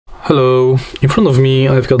Hello, in front of me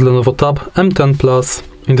I've got Lenovo Tab M10 Plus.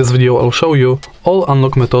 In this video I'll show you all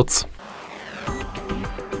unlock methods.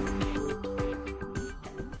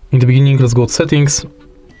 In the beginning, let's go to settings,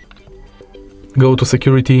 go to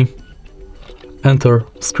security, enter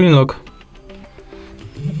screen lock,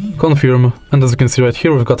 confirm, and as you can see right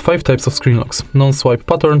here we've got 5 types of screen locks: non-swipe,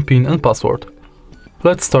 pattern, pin and password.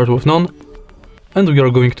 Let's start with none, and we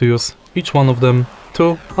are going to use each one of them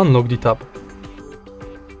to unlock the tab.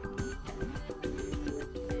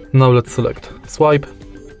 Now let's select swipe,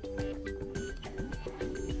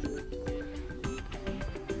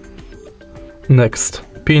 next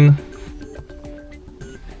pin,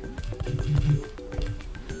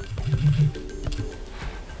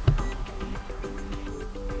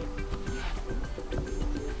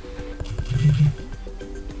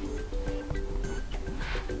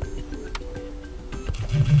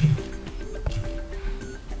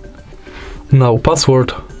 now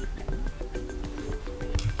password,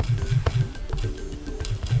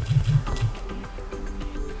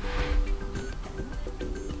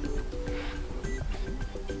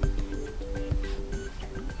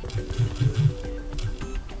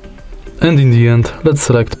 and in the end, let's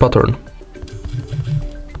select pattern.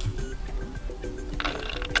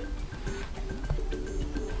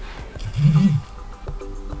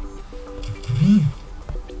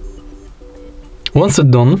 Once it's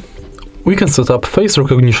done, we can set up face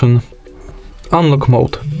recognition unlock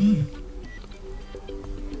mode.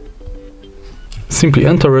 Simply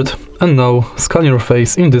enter it and now scan your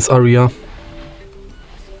face in this area.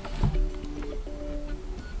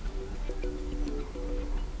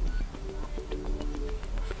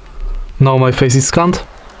 Now my face is scanned,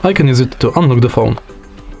 I can use it to unlock the phone.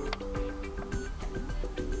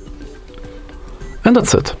 And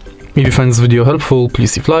that's it. If you find this video helpful,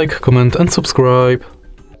 please leave a like, comment and subscribe.